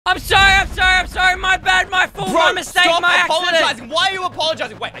my fault, my mistake, stop my apologizing. accident. Why are you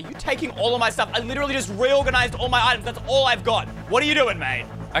apologizing? Wait, are you taking all of my stuff? I literally just reorganized all my items. That's all I've got. What are you doing, mate?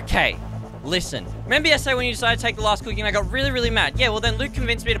 Okay, listen. Remember yesterday when you decided to take the last cookie and I got really, really mad? Yeah, well then Luke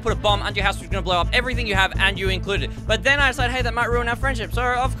convinced me to put a bomb under your house which was going to blow up everything you have and you included. But then I decided, hey, that might ruin our friendship. So,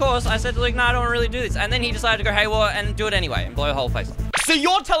 of course, I said to Luke, no, I don't want to really do this. And then he decided to go haywire and do it anyway and blow your whole face up. So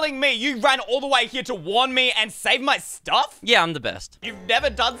you're telling me you ran all the way here to warn me and save my stuff? Yeah, I'm the best. You've never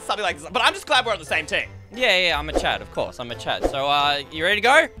done something like this, but I'm just glad we're on the same team. Yeah, I'm a Chad, of course. I'm a Chad. So, you ready to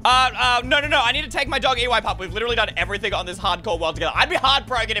go? No. I need to take my dog EY Pup. We've literally done everything on this hardcore world together. I'd be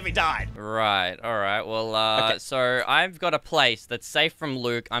heartbroken if he died. Right, alright. Well, okay. So I've got a place that's safe from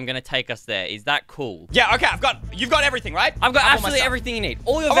Luke. I'm gonna take us there. Is that cool? Yeah, okay, you've got everything, right? I've got absolutely everything you need.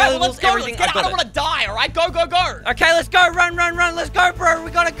 All your all right, valuables, well, let's go. everything. Let's get I don't want to die, all right? Go. Okay, let's go. Run. Let's go, bro.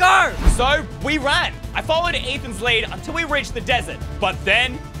 We gotta go. So, we ran. I followed Ethan's lead until we reached the desert. But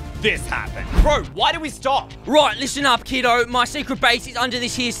then, this happened. Bro, why did we stop? Right, listen up, kiddo. My secret base is under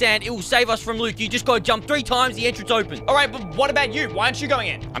this here sand. It will save us from Luke. You just gotta jump 3 times, the entrance open. All right, but what about you? Why aren't you going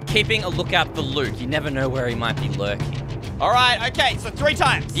in? I'm keeping a lookout for Luke. You never know where he might be lurking. All right, okay, so 3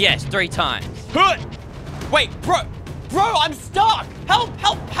 times. Yes, 3 times. Good. Wait, bro, I'm stuck.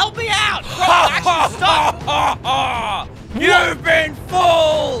 Help me out. Bro, I'm actually stuck. You've been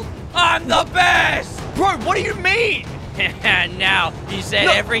fooled. I'm the best. Bro, what do you mean? Now, he said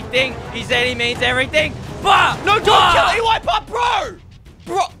everything. He said he means everything. But no, don't kill EY Pup, bro.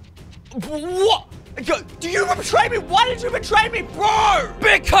 What? Do you betray me? Why did you betray me, bro?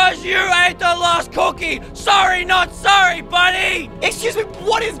 Because you ate the last cookie. Sorry, not sorry, buddy. Excuse me,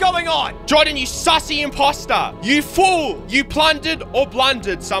 what is going on? Jordan, you sussy imposter. You fool. You plundered or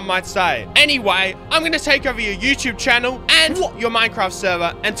blundered, some might say. Anyway, I'm going to take over your YouTube channel and your Minecraft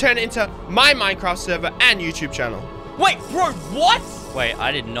server and turn it into my Minecraft server and YouTube channel. Wait, bro, what? Wait,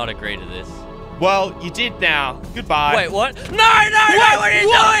 I did not agree to this. Well, you did now. Goodbye. Wait, what? No, what are you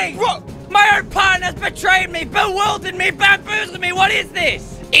doing? Bro. My own partner's betrayed me, bewildered me, bamboozled me. What is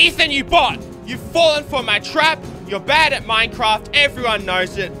this? Ethan, you bot. You've fallen for my trap. You're bad at Minecraft. Everyone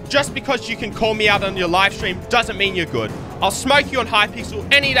knows it. Just because you can call me out on your live stream doesn't mean you're good. I'll smoke you on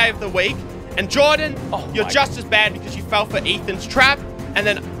Hypixel any day of the week. And Jordan, you're just as bad because you fell for Ethan's trap. And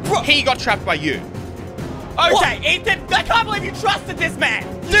then he got trapped by you. Okay, Ethan, I can't believe you trusted this man.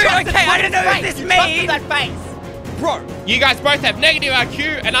 Dude, okay, I don't know what this means. That face. Bro. You guys both have negative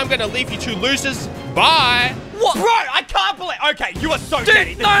IQ, and I'm going to leave you 2 losers. Bye. What? Bro, I can't believe. Okay, you are so dead,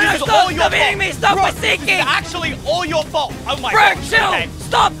 Ethan. No, stop hitting me. Stop, we're sinking. This is actually all your fault. Oh my God. God. Chill. Okay.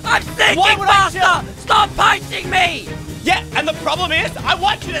 Stop. I'm sinking. Why would faster. Stop punching me. Yeah, and the problem is, I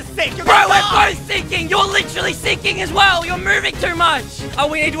want you to sink. You're Bro, we're both sinking. You're literally sinking as well. You're moving too much. Oh,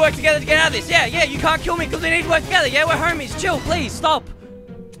 we need to work together to get out of this. Yeah, you can't kill me because we need to work together. Yeah, we're homies. Chill, please. Stop.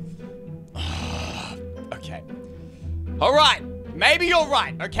 Okay. All right. Maybe you're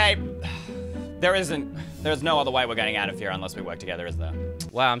right, okay? There's no other way we're getting out of here unless we work together, is there?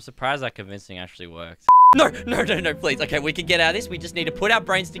 Wow, I'm surprised that convincing actually worked. No, please. Okay, we can get out of this. We just need to put our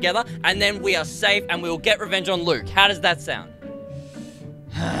brains together, and then we are safe, and we will get revenge on Luke. How does that sound?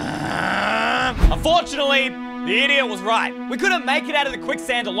 Unfortunately, the idiot was right. We couldn't make it out of the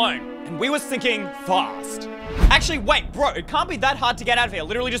quicksand alone, and we were sinking fast. Actually, wait, bro, it can't be that hard to get out of here.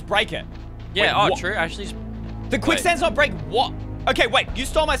 Literally just break it. Yeah, true. Actually, the quicksand's not break. What? Okay, wait, you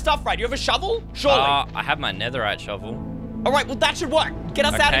stole my stuff, right? You have a shovel? Surely. I have my netherite shovel. All right, well, that should work. Get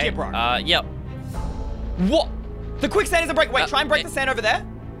us out of here, bro. Yep. What? The quicksand isn't break. Wait, try and break the sand over there.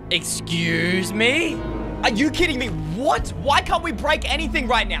 Excuse me? Are you kidding me? What? Why can't we break anything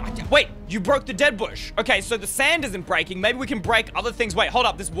right now? Wait, you broke the dead bush. Okay, so the sand isn't breaking. Maybe we can break other things. Wait, hold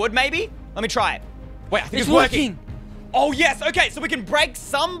up. This wood, maybe? Let me try it. Wait, I think it's working. Oh, yes. Okay, so we can break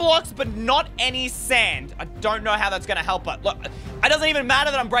some blocks, but not any sand. I don't know how that's going to help us. Look, it doesn't even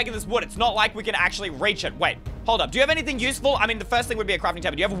matter that I'm breaking this wood. It's not like we can actually reach it. Wait, hold up. Do you have anything useful? I mean, the first thing would be a crafting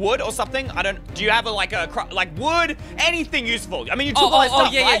table. Do you have wood or something? Do you have like wood? Anything useful? I mean, you took all my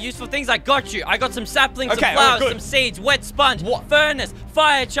stuff, yeah, right? yeah, useful things. I got you. I got some saplings, some flowers, some seeds, wet sponge, furnace,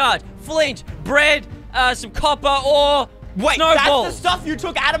 fire charge, flint, bread, some copper, or snowballs. That's the stuff you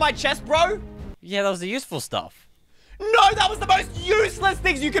took out of my chest, bro? Yeah, that was the useful stuff. No, that was the most useless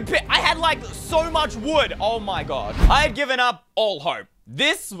things you could pick. I had like so much wood. Oh my God. I had given up all hope.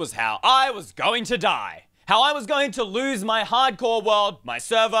 This was how I was going to die. How I was going to lose my hardcore world, my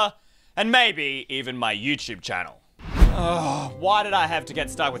server, and maybe even my YouTube channel. Why did I have to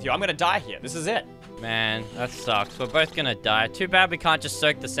get stuck with you? I'm gonna die here. This is it. Man, that sucks. We're both gonna die. Too bad we can't just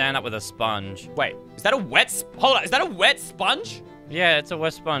soak the sand up with a sponge. Wait, is that a wet hold on, is that a wet sponge? Yeah, it's a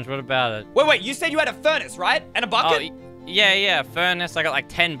wet sponge. What about it? Wait, you said you had a furnace, right? And a bucket? Yeah, furnace. I got like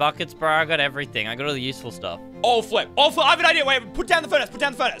 10 buckets, bro. I got everything. I got all the useful stuff. Oh, flip. I have an idea. Wait, put down the furnace. Put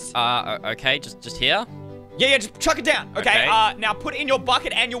down the furnace. Okay, just here? Yeah, just chuck it down. Okay, now put in your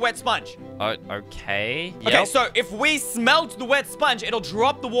bucket and your wet sponge. Okay. Yep. Okay, so if we smelt the wet sponge, it'll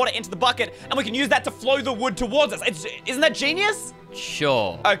drop the water into the bucket, and we can use that to flow the wood towards us. Isn't that genius?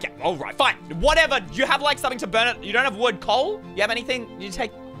 Sure. Okay, all right, fine. Whatever. Do you have, like, something to burn it? You don't have wood, coal? You have anything? You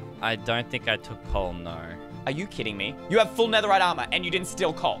take... I don't think I took coal, no. Are you kidding me? You have full netherite armor, and you didn't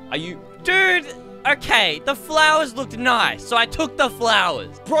steal coal. Are you... Dude, okay, the flowers looked nice, so I took the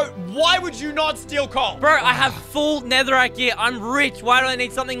flowers. Bro, why would you not steal coal? Bro, I have full netherite gear. I'm rich. Why do I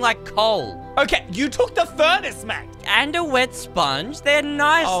need something like coal? Okay, you took the furnace, mate. And a wet sponge. They're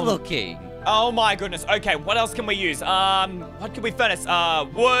nice looking. Oh my goodness. Okay, what else can we use? What can we furnace?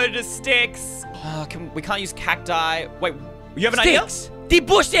 Wood, sticks. We can't use cacti. Wait, you have an idea? Sticks. The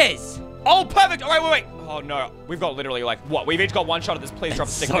bushes. Oh, perfect. All right, wait. Oh no, we've got literally like what? We've each got one shot at this. Please drop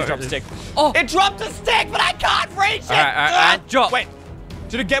a stick. Please drop a stick. Oh, it dropped a stick, but I can't reach it. All right, drop. Wait,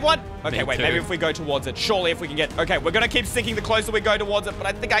 did it get one? Okay, wait. too. Maybe if we go towards it. Surely, if we can get. Okay, we're gonna keep sinking the closer we go towards it. But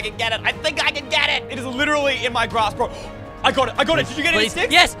I think I can get it. I think I can get it. It is literally in my grasp, bro. I got it. I got it. Did you get any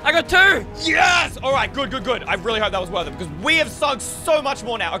sticks? Yes, I got 2. Yes! All right, good. I really hope that was worth it because we have sunk so much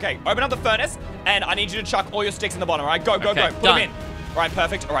more now. Okay, open up the furnace and I need you to chuck all your sticks in the bottom. All right, go. Put them in. All right,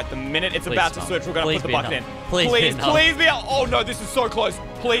 perfect. All right, the minute it's about to switch, we're going to put the bucket in. Please be out. Oh, no, this is so close.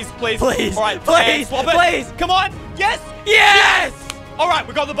 Please. All right, swap it. Please. Come on. Yes. All right,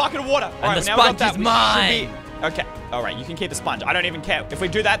 we got the bucket of water. All right, and the now we got sponge is mine. Okay, all right, you can keep the sponge. I don't even care. If we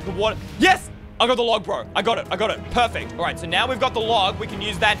do that, the water... Yes! I got the log, bro. I got it. Perfect. All right, so now we've got the log. We can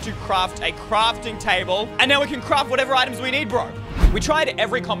use that to craft a crafting table. And now we can craft whatever items we need, bro. We tried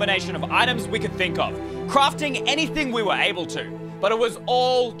every combination of items we could think of, crafting anything we were able to. But it was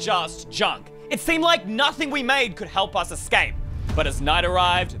all just junk. It seemed like nothing we made could help us escape. But as night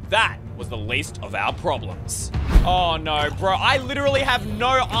arrived, that was the least of our problems. Oh no, bro. I literally have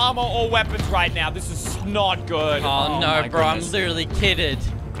no armor or weapons right now. This is not good. Oh no, bro. I'm literally kitted.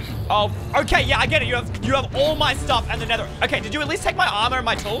 Oh, okay, yeah, I get it. You have all my stuff and the nether. Okay, did you at least take my armor and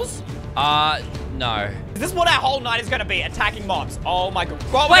my tools? No. Is this what our whole night is gonna be? Attacking mobs. Oh my god.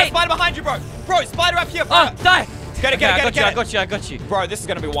 Bro, wait. Spider behind you, bro. Bro, spider up here, bro. Oh, die. Get it. I got you. Bro, this is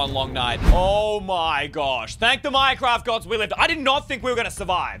gonna be one long night. Oh my gosh. Thank the Minecraft gods we lived. I did not think we were gonna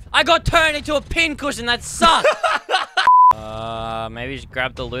survive. I got turned into a pincushion. That sucked. Maybe just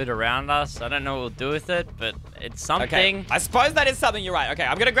grab the loot around us. I don't know what we'll do with it, but it's something. Okay. I suppose that is something. You're right. Okay,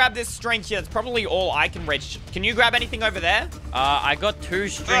 I'm gonna grab this string here. That's probably all I can reach. Can you grab anything over there? I got 2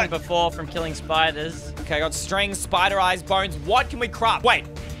 string before from killing spiders. Okay, I got string, spider eyes, bones. What can we craft? Wait.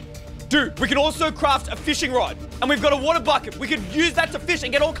 Dude, we can also craft a fishing rod. And we've got a water bucket. We could use that to fish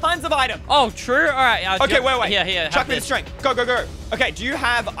and get all kinds of items. Oh, true? All right. Okay, wait. Here. Chuck me the string. Go. Okay, do you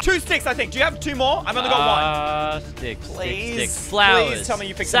have 2 sticks, I think? Do you have 2 more? I've only got 1. Sticks. Flowers. Please tell me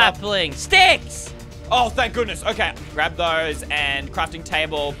you picked them up. Sapling. Sticks! Oh, thank goodness. Okay, grab those and crafting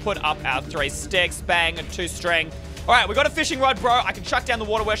table. Put up our 3 sticks. Bang, and 2 string. All right, we got a fishing rod, bro. I can chuck down the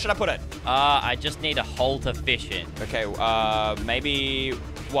water. Where should I put it? I just need a hole to fish in. Okay, maybe...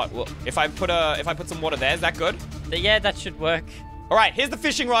 What? Well, if I put some water there, is that good? Yeah, that should work. All right, here's the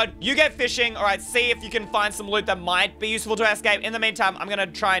fishing rod. You get fishing. All right, see if you can find some loot that might be useful to escape. In the meantime, I'm gonna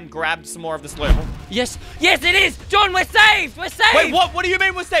try and grab some more of this loot. Yes, it is! John, we're saved! Wait, what? What do you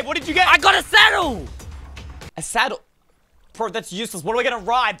mean we're saved? What did you get? I got a saddle! A saddle? Bro, that's useless. What are we gonna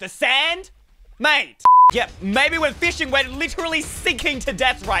ride? The sand? Mate. Yeah, maybe when fishing, we're literally sinking to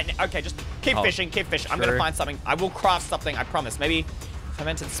death right now. Okay, just keep fishing. I'm gonna find something. I will craft something, I promise. Maybe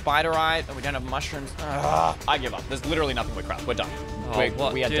fermented spider eye. Oh, we don't have mushrooms. I give up. There's literally nothing we craft. We're done. Oh,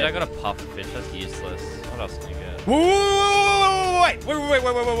 what? Dude, I got a pufferfish. That's useless. What else can you get? Wait.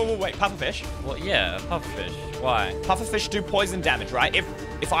 Pufferfish? Well, yeah, a pufferfish. Why? Pufferfish do poison damage, right?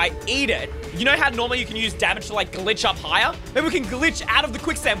 If I eat it, you know how normally you can use damage to like glitch up higher? Maybe we can glitch out of the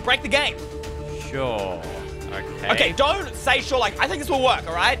quicksand, break the game. Sure. Okay, don't say sure. Like, I think this will work,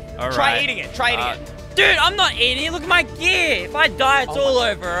 all right? Try eating it. Dude, I'm not eating it. Look at my gear. If I die, it's all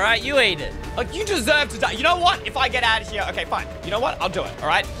over, all right? You eat it. Like, you deserve to die. You know what? If I get out of here, okay, fine. You know what? I'll do it, all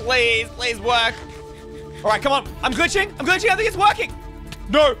right? Please work. All right, come on. I'm glitching. I think it's working.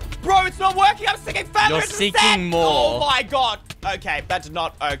 No, bro, it's not working. I'm sinking further into the sand. You're sinking more. Oh, my God. Okay, that did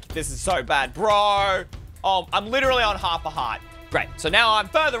not... Okay, this is so bad. Bro. Oh, I'm literally on half a heart. Great. So now I'm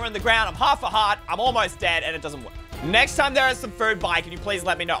further in the ground. I'm half a heart. I'm almost dead, and it doesn't work. Next time there is some food by, can you please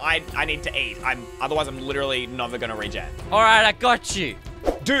let me know? I need to eat. Otherwise I'm literally never gonna regen. All right, I got you.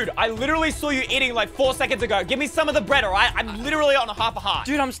 Dude, I literally saw you eating like 4 seconds ago. Give me some of the bread, all right? I'm literally on half a heart.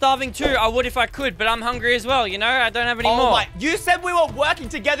 Dude, I'm starving too. I would if I could, but I'm hungry as well, you know? I don't have any more. Oh my, you said we were working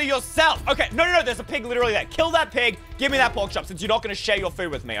together yourself. Okay, no, there's a pig literally there. Kill that pig, give me that pork chop since you're not gonna share your food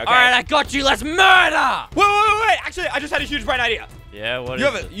with me, okay? All right, I got you. Let's murder! Wait. Actually, I just had a huge brain idea. Yeah, what You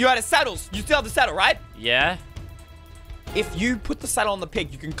is have it? You had a saddle. You still have the saddle, right? Yeah? If you put the saddle on the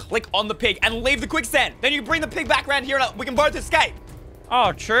pig, you can click on the pig and leave the quicksand. Then you bring the pig back around here and we can both escape.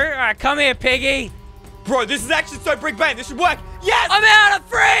 Oh, true? All right, come here, piggy. Bro, this is actually so big bang. This should work. Yes! I'm out of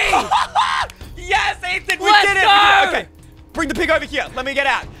free! Yes, Ethan, we Let's did it! go! Okay, bring the pig over here. Let me get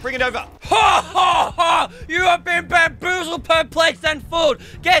out. Bring it over. Ha ha ha! You have been bamboozled, perplexed, and fooled.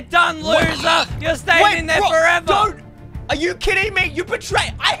 Get done, loser! You're staying in there bro, forever. Don't! Are you kidding me? You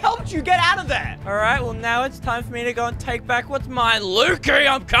betrayed! I helped you get out of there! All right, well, now it's time for me to go and take back what's mine. Lukey,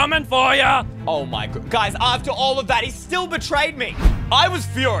 I'm coming for you! Oh my god. Guys, after all of that, he still betrayed me. I was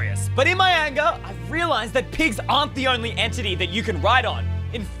furious, but in my anger, I've realized that pigs aren't the only entity that you can ride on.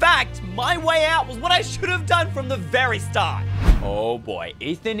 In fact, my way out was what I should have done from the very start. Oh boy,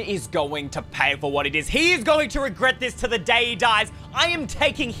 Ethan is going to pay for what it is. He is going to regret this to the day he dies. I am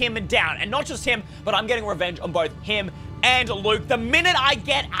taking him down, and not just him, but I'm getting revenge on both him and Luke the minute I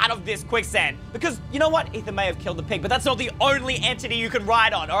get out of this quicksand. Because, you know what? Ethan may have killed the pig, but that's not the only entity you can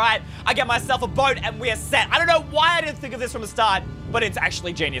ride on, all right? I get myself a boat and we are set. I don't know why I didn't think of this from the start, but it's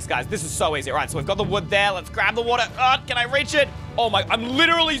actually genius, guys. This is so easy. All right, so we've got the wood there. Let's grab the water. Can I reach it? Oh my, I'm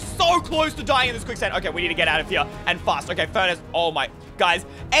literally so close to dying in this quicksand. Okay, we need to get out of here and fast. Okay, furnace. Oh my, guys,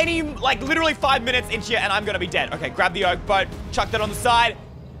 literally 5 minutes into here and I'm gonna be dead. Okay, grab the oak boat, chuck that on the side.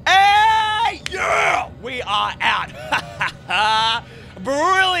 Hey, yeah, we are out.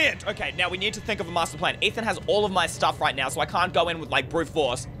 Brilliant. Okay, now we need to think of a master plan. Ethan has all of my stuff right now, so I can't go in with like brute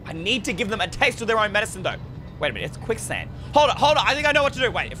force. I need to give them a taste of their own medicine though. Wait a minute, it's quicksand. Hold on. I think I know what to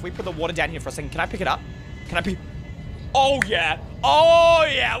do. Wait, if we put the water down here for a second, can I pick it up? Can I pick? Oh yeah,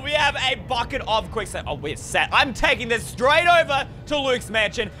 we have a bucket of quicksand. Oh, we're set. I'm taking this straight over to Luke's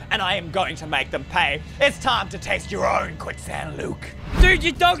mansion, and I am going to make them pay. It's time to taste your own quicksand, Luke. Dude,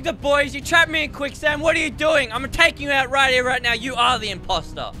 you dogged the boys. You trapped me in quicksand. What are you doing? I'm taking you out right here, right now. You are the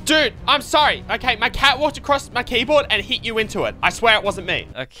imposter. Dude, I'm sorry. Okay, my cat walked across my keyboard and hit you into it. I swear it wasn't me.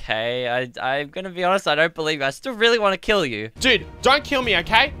 Okay, I'm gonna be honest. I don't believe you. I still really want to kill you. Dude, don't kill me,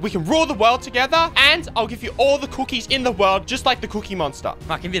 okay? We can rule the world together, and I'll give you all the cookies in the world, just like the Cookie Monster.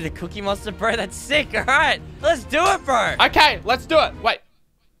 I can be the Cookie Monster, bro. That's sick. All right, let's do it, bro. Okay, let's do it. Wait.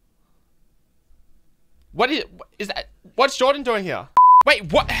 What is that? What's Jordan doing here?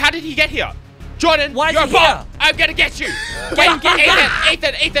 Wait, what? How did he get here? Jordan, why is you're he a bomb. here? I'm gonna get you. Get him, get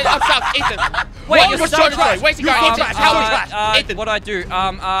him. Ethan, I'm stuck. Ethan. Wait, you're what's so Jordan trash. doing? Where's he You're going? so Ethan, trash. help me. Ethan. What do I do?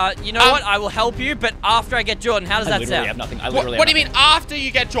 You know what? I will help you, but after I get Jordan. How does that literally sound? have nothing. What do you mean after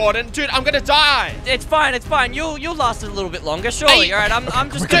you get Jordan? Dude, I'm gonna die. It's fine. It's fine. You'll last a little bit longer, surely. Hey. All right, I'm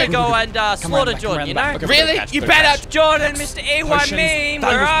just gonna go and slaughter Jordan. You know? Okay, Really? catch, You catch. better. Jordan, Mr. EY Potions, meme,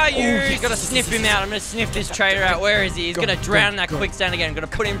 thunders. where are you? Oh, yes, You gotta yes, sniff yes, him yes. out. I'm gonna sniff this traitor out. Where is he? He's gonna drown in that quicksand again. I'm gonna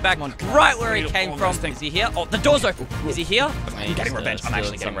put him back Come on. right where he Read came all from. those things. Is he here? Oh, the door's open. Is he here? I'm getting revenge. I'm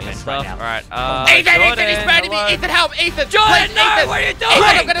actually getting revenge right now. All right. Ethan, he's burning me. Ethan, help. Ethan, Jordan, please, no, Ethan. what are you doing? Ethan,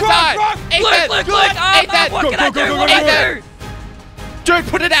 I'm gonna die. Ethan, Look, Ethan, what can I do? What can I do? Dude,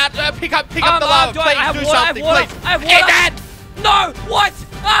 put it out. Pick up the love. I have Please do water, something, I have please. water. I have water. Ethan! No, what?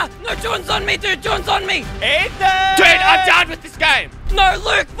 No, Jordan's on me, dude. Jordan's on me. Ethan! Dude, I'm done with this game. No,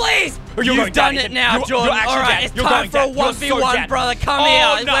 Luke, please. You're You've going done down, it Ethan. now, You're Jordan. actually All right, dead. it's You're time going for a down. You're so 1v1, dead. brother. Come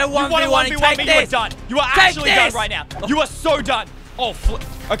Oh, here. no. We're You want to 1v1. 1v1 Take me? this. You are done. You are Take actually done this. right now. You are so done. Oh, flip.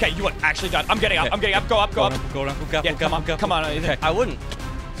 Okay, you are actually done. I'm getting up. I'm getting up. Go up. Go up. Go on, Yeah, come on. Come on. Ethan. I wouldn't.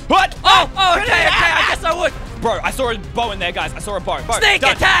 What? Oh, okay. I guess I would. Bro, I saw a bow in there, guys. I saw a bow. Sneak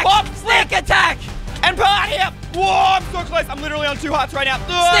Done. attack. Oh, Sneak attack. and pull out here. Whoa, I'm so close. I'm literally on 2 hearts right now.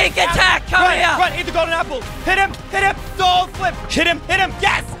 Sneak attack. Come run, here. Run, eat the golden apple. Hit him. Soul flip. Hit him.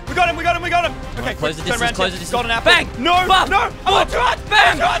 Yes. We got him. Okay, Close the turn distance, around, close the distance. Golden apple. Bang. No. Bum. No. I'm on 2 hearts.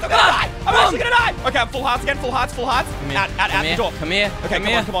 Bam. I'm gonna die. I'm Bum. actually gonna die. Okay, I'm full hearts again. Full hearts. Out the door. Come here. Okay,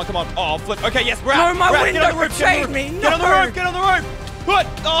 come on. Oh, flip. Okay, yes, we're No, out. my We're out. window Get on the roof, betrayed me. Get on the No. roof. What?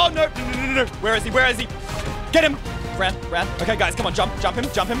 Oh, no. Where is he? Get him. Round. Okay, guys, come on. Jump him.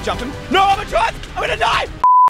 No, I'm gonna die.